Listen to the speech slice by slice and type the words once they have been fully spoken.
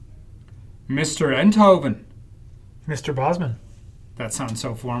Mr. Enthoven. Mr. Bosman. That sounds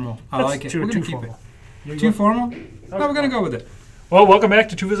so formal. I like it. Too, We're going too to keep formal. it. Too formal? No, we're going to go with it. Well, welcome back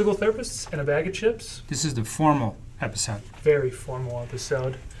to Two Physical Therapists and a Bag of Chips. This is the formal episode. Very formal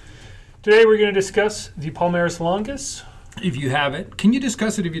episode. Today we're going to discuss the Palmaris longus. If you have it. Can you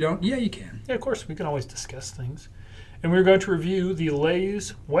discuss it if you don't? Yeah, you can. Yeah, of course, we can always discuss things. And we're going to review the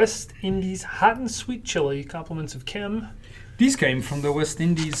Lay's West Indies Hot and Sweet Chili Compliments of Chem. These came from the West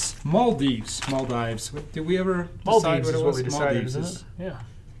Indies Maldives. Did we ever decide Maldives what it is was? what we decided, Maldives isn't is. it? Yeah.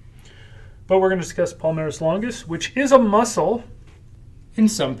 But we're going to discuss Palmaris longus, which is a muscle. In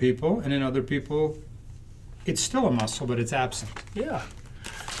some people, and in other people, it's still a muscle, but it's absent. Yeah.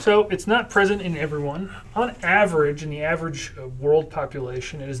 So it's not present in everyone. On average, in the average world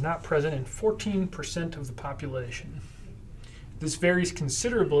population, it is not present in 14% of the population. This varies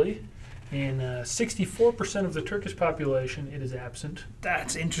considerably. In 64% of the Turkish population, it is absent.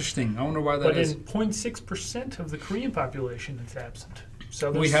 That's interesting. I wonder why that But is. in 0.6% of the Korean population, it's absent. So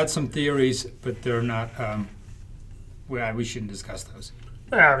We had some theories, but they're not. We shouldn't discuss those.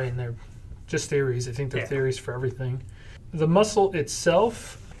 I mean, they're just theories. I think they're theories for everything. The muscle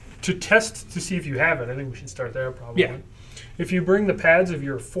itself, to test to see if you have it, I think we should start there probably. Yeah. If you bring the pads of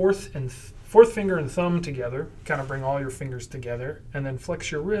your fourth finger and thumb together, kind of bring all your fingers together, and then flex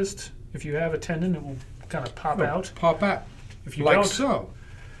your wrist, if you have a tendon, it will kind of pop out. Pop out. If you Like don't, so.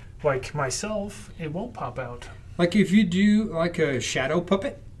 like myself, it won't pop out. Like if you do like a shadow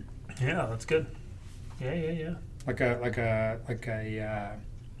puppet. Yeah, that's good. Yeah. Like a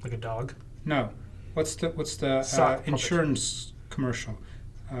Like a dog. no. What's the Sock puppet. insurance commercial?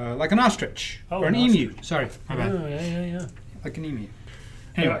 Like an ostrich Oh, or an an emu. Sorry, my bad. Oh, yeah. Like an emu.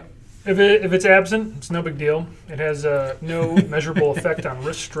 Anyway, If it's absent, it's no big deal. It has no measurable effect on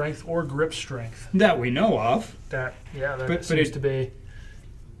wrist strength or grip strength. that we know of. That But seems it- to be.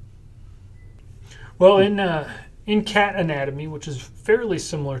 Well, in cat anatomy, which is fairly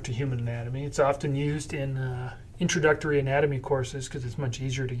similar to human anatomy, it's often used in introductory anatomy courses because it's much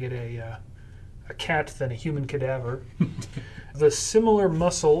easier to get a cat than a human cadaver. The similar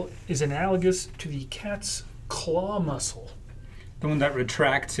muscle is analogous to the cat's claw muscle. The one that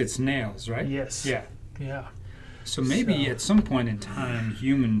retracts its nails, right? Yes. Yeah. Yeah. So maybe So- at some point in time,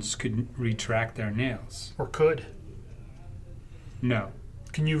 humans could retract their nails. Or could. No,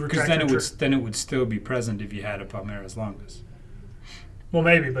 Can you because retract then it would still be present if you had a Palmaris longus. Well,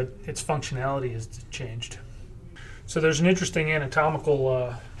 maybe, but its functionality has changed. So there's an interesting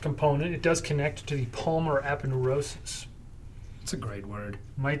anatomical component. It does connect to the palmar aponeurosis. It's a great word.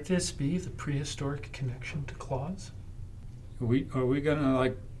 Might this be the prehistoric connection to claws? Are we gonna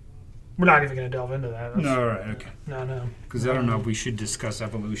like? We're not even going to delve into that. No, all right, okay. No. Because I don't know if we should discuss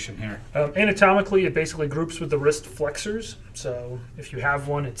evolution here. Anatomically, it basically groups with the wrist flexors. So if you have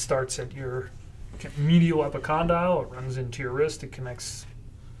one, it starts at your medial epicondyle. It runs into your wrist. It connects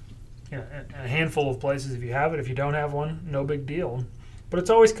a handful of places if you have it. If you don't have one, no big deal. But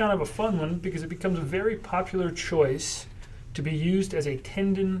it's always kind of a fun one because it becomes a very popular choice to be used as a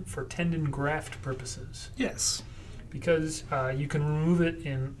tendon for tendon graft purposes. Yes. Because you can remove it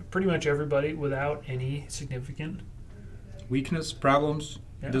in pretty much everybody without any significant Weakness, problems.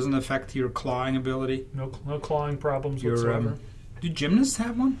 Yeah. It doesn't affect your clawing ability. no clawing problems Your whatsoever. do gymnasts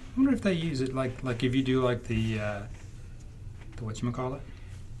have one? I wonder if they use it like if you do like the whatchamacallit?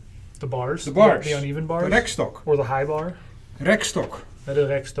 The bars, The bars. the uneven The bars, rekstok. or the high bar. Rekstok. That is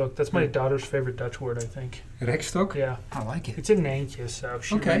rekstok. That's my daughter's favorite Dutch word, I think. Rekstok? Yeah, I like it. it's in Nijntje, so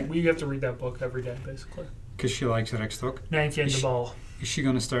Okay. we have to read that book every day, basically. Because she likes rekstok. Nijntje and Is de she- ball. Is she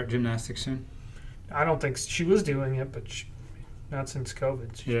going to start gymnastics soon? I don't think she was doing it, but not since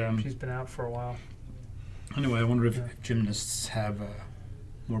COVID. Yeah. She's been out for a while. Anyway, I wonder if Yeah. gymnasts have a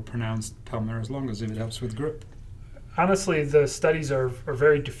more pronounced Palmaris longus if it helps with grip. Honestly, the studies are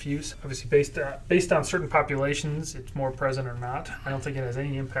very diffuse. Obviously, based on certain populations, it's more present or not. I don't think it has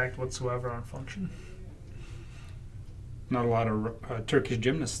any impact whatsoever on function. Not a lot of Turkish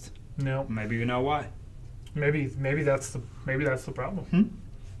gymnasts. No, Maybe you know why. maybe that's the problem. Hmm?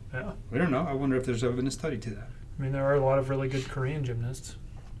 Yeah, We don't know. I wonder if there's ever been a study to that. I mean there are a lot of really good Korean gymnasts.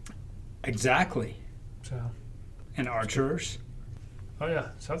 Exactly. So, And archers. oh yeah,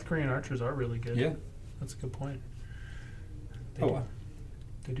 South Korean archers are really good. Yeah. That's a good point. They Oh, do. wow.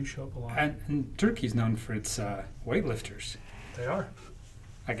 They do show up a lot. And Turkey's known for its weightlifters. They are.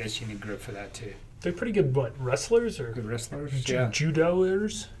 I guess you need grip for that too. They're pretty good. What, wrestlers or Good wrestlers.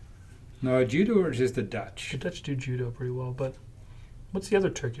 judoers? No, judoers is the Dutch. The Dutch do judo pretty well, but what's the other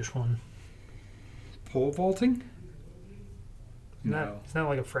Turkish one? Pole vaulting? Isn't that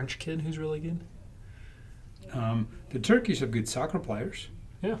like a French kid who's really good? The Turkish have good soccer players.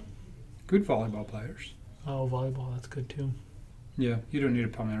 Yeah. Good volleyball players. Oh, volleyball, that's good too. Yeah, you don't need a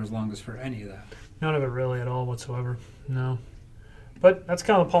Palmeiras longus for any of that. None of it really at all whatsoever. No. But that's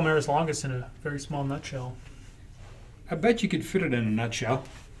kind of the Palmeiras longus in a very small nutshell. I bet you could fit it in a nutshell.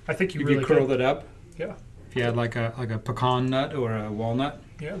 I think you If really you curled could. it up. Yeah. If you had like a pecan nut or a walnut.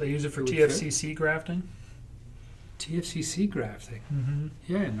 Yeah, they use it for It would fit. TFCC grafting. TFCC grafting. Mm-hmm.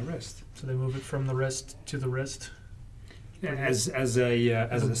 Yeah, in the wrist. So they move it from the wrist to the wrist. Yeah, As as a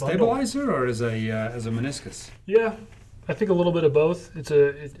bundle. stabilizer or as a meniscus. Yeah, I think a little bit of both.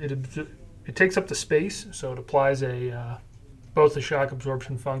 It takes up the space, so it applies both a shock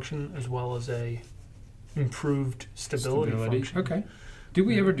absorption function as well as a improved stability function. Okay. Did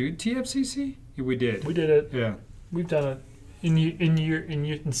we Yeah. ever do TFCC? Yeah, we did. We did it. Yeah. We've done it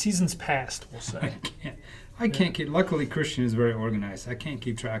in seasons past. We'll say. I can't keep. Luckily, Christian is very organized. I can't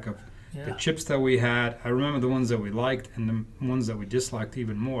keep track of the Yeah. chips that we had. I remember the ones that we liked and the ones that we disliked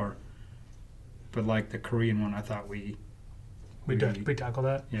even more. But like the Korean one, I thought we tackled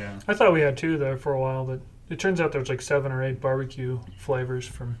that. yeah. I thought we had two there for a while, but it turns out there's like 7 or 8 barbecue flavors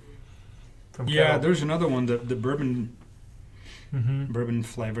from Yeah, Kettle. there's another one, the bourbon Mm-hmm.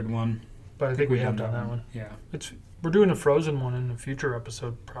 flavored one. But I think we have done that one. Yeah, We're doing a frozen one in a future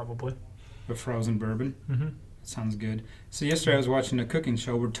episode, probably. the frozen bourbon. Mm-hmm. Sounds good. So yesterday I was watching a cooking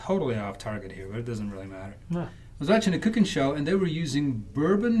show. We're totally off target here, but it doesn't really matter. No, I was watching a cooking show, and they were using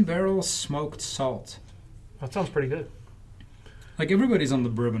bourbon barrel smoked salt. that sounds pretty good. Like everybody's on the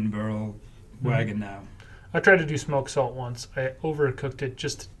bourbon barrel wagon now. I tried to do smoked salt once. I overcooked it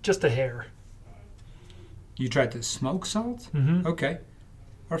just a hair. You tried to smoke salt? Mm-hmm. Okay.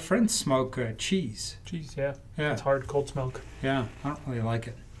 Our friends smoke cheese. Jeez, yeah. Yeah, It's hard cold smoke. yeah. I don't really like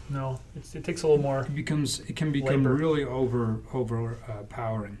it. No, it takes a little more. It can become Labor. really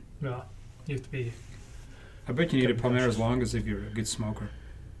powering. No, you have to be. I bet you need a Gotta be Palmeiras cautious. longus if you're a good smoker.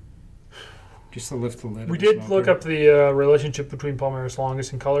 Just to lift the lid. We of a did smoker. look up the relationship between Palmeiras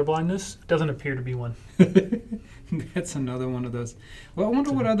longus and colorblindness. It doesn't appear to be one. That's another one of those. Well, I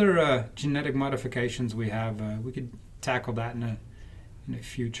wonder what other genetic modifications we have. We could tackle that in a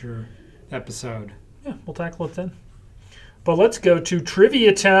future episode. Yeah, we'll tackle it then. But let's go to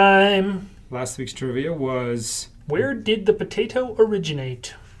trivia time. Last week's trivia was, Where did the potato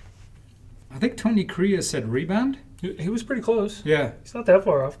originate? I think Tony Crea said rebound. He was pretty close. Yeah, He's not that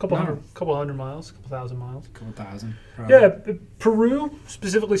far off. Couple No. hundred miles, couple thousand miles. a couple thousand. Probably. Yeah, Peru,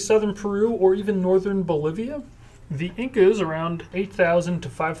 specifically southern Peru or even northern Bolivia. The Incas around 8,000 to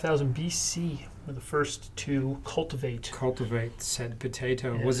 5,000 BC were the first to cultivate. Cultivate said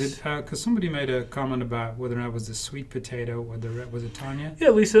potato. Yes. Was it because somebody made a comment about whether or not it was the sweet potato or was it Tanya? Yeah,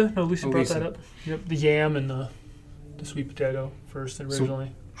 Lisa. No, Lisa Oh, brought Lisa. that up. Yep, the yam and the sweet potato first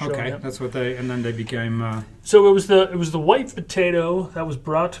originally. showing Okay, up. that's what and then they became. So it was the white potato that was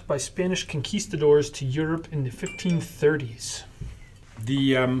brought by Spanish conquistadors to Europe in the 1530s.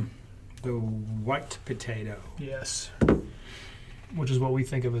 The white potato. Yes. Which is what we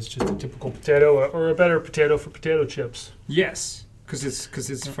think of as just a typical potato, or a better potato for potato chips. Yes, because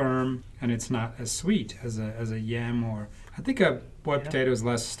it's firm and it's not as sweet as a yam or I think a white Yeah. potato is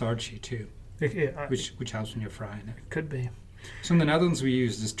less starchy too, It which helps when you're frying it. could be. So in the Netherlands we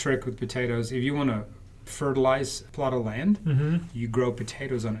use this trick with potatoes. If you want to fertilize a plot of land, Mm-hmm. you grow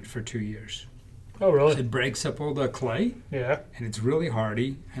potatoes on it for 2 years. Oh, really? It breaks up all the clay Yeah. and it's really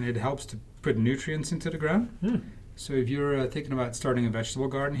hardy and it helps to put nutrients into the ground. Mm. So if you're thinking about starting a vegetable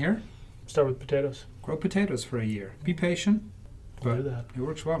garden here, Start with potatoes. grow potatoes for a year. Be patient. We'll But do that. it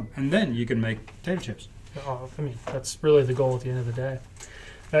works well. And then you can make potato chips. I mean, that's really the goal at the end of the day.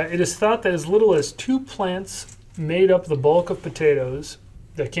 It is thought that as little as 2 plants made up the bulk of potatoes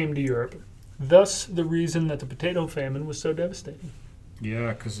that came to Europe. Thus, the reason that the potato famine was so devastating.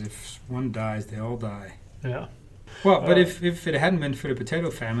 Yeah, because if one dies, they all die. Yeah. Well, but Uh, if it hadn't been for the potato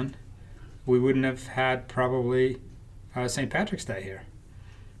famine, we wouldn't have had probably St. Patrick's Day here.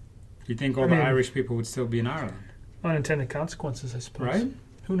 Do you think all I the mean- Irish people would still be in Ireland? Unintended consequences, I suppose. Right?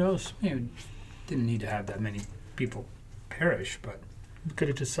 Who knows? Yeah, we didn't need to have that many people perish, but We could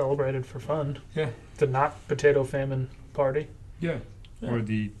have just celebrated for fun. yeah. The not potato famine party. Yeah. Yeah. Or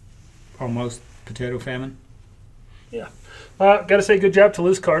the almost potato famine. Got to say good job to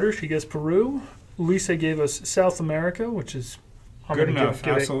Liz Carter. She gets Peru. Lisa gave us South America, which is I'm Good gonna enough,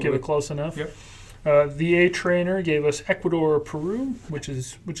 give absolutely. it close enough. Yep. The A trainer gave us Ecuador, Peru, which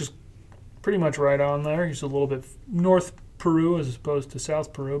is pretty much right on there. He's a little bit north Peru as opposed to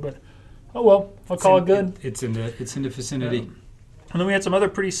South Peru, but oh well, I'll call it good. It's in the vicinity. Yeah. And then we had some other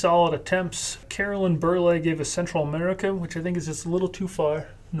pretty solid attempts. Carolyn Burley gave us Central America, which I think is just a little too far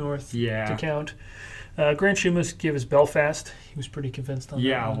north to Yeah. count. Grant Schumas gave us Belfast. He was pretty convinced on that.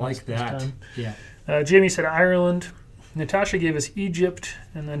 Yeah, I one like this that. time. Yeah. Jamie said Ireland. Natasha gave us Egypt,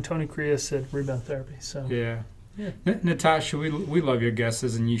 and then Tony Correa said rebound therapy. So Yeah. Yeah. Natasha, we love your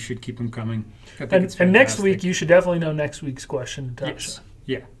guesses, and you should keep them coming. I think it's and next fantastic. week you should definitely know next week's question, Natasha.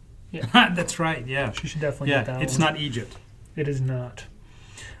 Yes. Yeah. Yeah. That's right. Yeah. She should definitely get that It's one. not Egypt. It is not.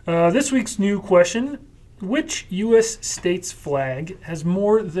 This week's new question: which U.S. state's flag has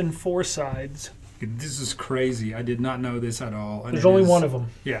more than 4 sides? This is crazy. I did not know this at all. And There's it only is- one of them.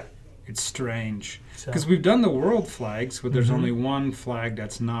 Yeah. It's strange. So. Because we've done the world flags, but there's Mhm. only one flag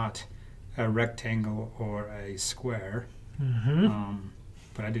that's not a rectangle or a square. Mm-hmm.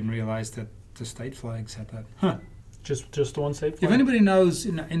 But I didn't realize that the state flags had that. Huh. Just the one state If flag? anybody knows,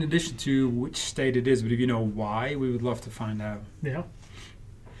 in addition to which state it is, but if you know why, we would love to find out. Yeah.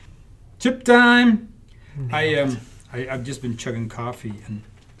 Chip time! Nailed it. I've just been chugging coffee, and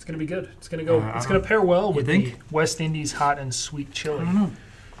It's going to be good. It's going to go. Uh, It's going to pair well you with think? the West Indies hot and sweet I chili. don't know.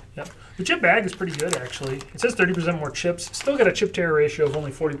 The chip bag is pretty good, actually. It says 30% more chips. Still got a chip to air ratio of only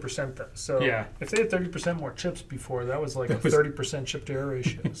 40%, though. So Yeah. if they had 30% more chips before, that was like That a was- 30% chip to air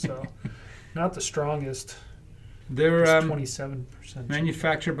ratio. So not the strongest. They're Just 27%.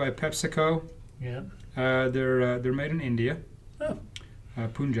 manufactured by PepsiCo. Yeah. They're made in India, Oh,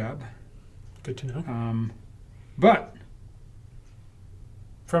 Punjab. good to know. But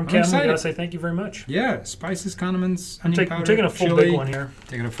From I'm Ken, we excited. gotta say thank you very much. yeah, spices, condiments, I'm onion powder, taking a full chili. big one here.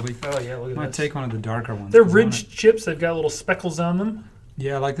 Taking a fully. Oh yeah, look I'm at gonna this. take one of the darker ones. They're 'cause I wanna- ridged chips. They've got little speckles on them.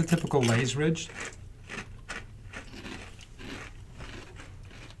 Yeah, like the typical Lay's ridged.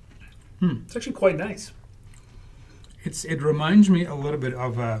 It's actually quite nice. It reminds me a little bit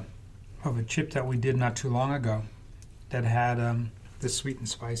of a chip that we did not too long ago, that had the sweet and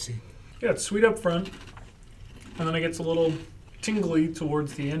spicy. Yeah, it's sweet up front, and then it gets a little tingly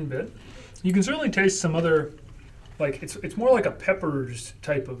towards the end bit. You can certainly taste some other, like it's more like a peppers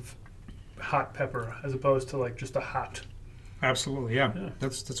type of hot pepper as opposed to like just a hot. Absolutely, yeah. Yeah.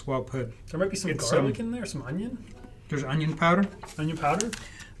 That's well put. There might be some It's, garlic in there, some onion, There's onion powder, onion powder.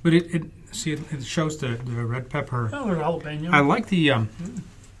 but it shows the red pepper. Oh, there's jalapeno. I like the oh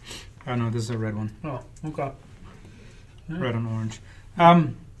no, this is a red one, Oh, okay. Yeah. red and orange.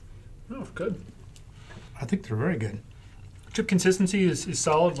 Oh, good. I think they're very good. Chip consistency is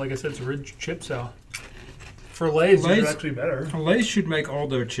solid. Like I said, it's a ridged chip, so for Lay's, Lay's- it's actually better. Lay's should make all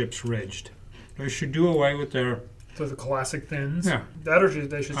their chips ridged. They should do away with their So the classic thins. Yeah. That or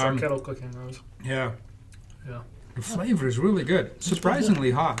they should start Um, kettle cooking those. yeah. Yeah. The flavor is really good.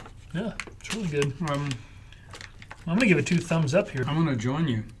 Surprisingly hot. Yeah, it's really good. I'm gonna give it 2 thumbs up here. I'm gonna join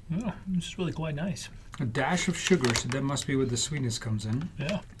you. Yeah, this is really quite nice. A dash of sugar, so that must be where the sweetness comes in.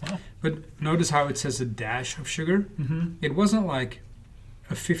 Yeah. Wow. But notice how it says a dash of sugar. Mm-hmm. It wasn't like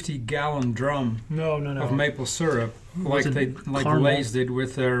a 50-gallon drum No. of maple syrup like wasn't like caramel. Lay's did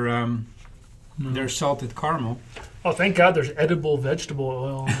with their salted caramel. Oh, thank God there's edible vegetable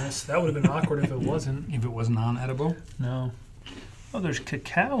oil in this. That would have been awkward if it wasn't. If it was non-edible. No. Oh, there's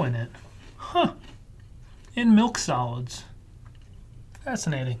cacao in it. Huh. In milk solids.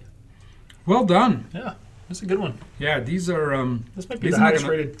 Fascinating. Well done. Yeah, that's a good one. Yeah, these are. This might be These the are not highest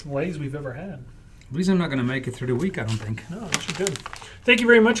gonna- rated Lay's we've ever had. These are not going to make it through the week, I don't think. No, these are good. Thank you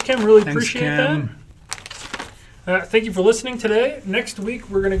very much, Kim. Really Thanks, appreciate Ken. that. Thank you for listening today. Next week,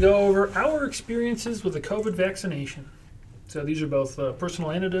 we're going to go over our experiences with the COVID vaccination. So these are both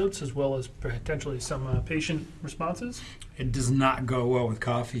personal anecdotes as well as potentially some patient responses. It does not go well with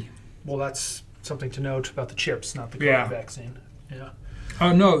coffee. Well, that's something to note about the chips, not the COVID Yeah. vaccine. Yeah.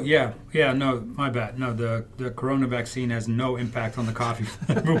 Oh no, yeah, no, my bad. No, the corona vaccine has no impact on the coffee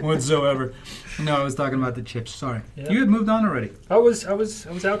flavor whatsoever. No, I was talking about the chips. Sorry, Yeah. you had moved on already. I was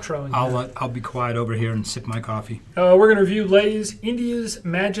outroing. I'll be quiet over here and sip my coffee. We're going to review Lay's India's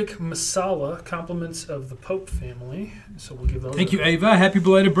Magic Masala, compliments of the Pope family. So we'll give those. Thank you, Ava. Happy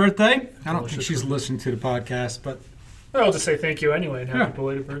belated birthday. I don't think Delicious she's cookie. listening to the podcast, but I'll just say thank you anyway and happy Yeah.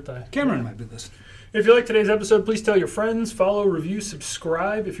 belated birthday. Cameron might be listening. If you like today's episode, please tell your friends, follow, review,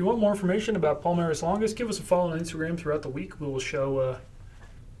 subscribe. If you want more information about Palmaris longus, give us a follow on Instagram throughout the week. We will show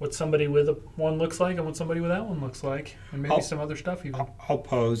what somebody with one looks like and what somebody without one looks like, and maybe I'll- some other stuff even. I'll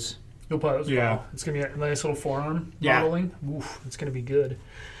pose. You'll pose. Yeah. Wow. It's going to be a nice little forearm Yeah. modeling. Oof, it's going to be good.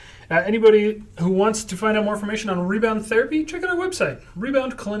 Anybody who wants to find out more information on rebound therapy, check out our website,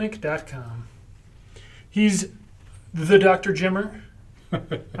 reboundclinic.com. He's the Dr. Jimmer.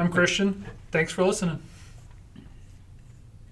 I'm Christian. Thanks for listening.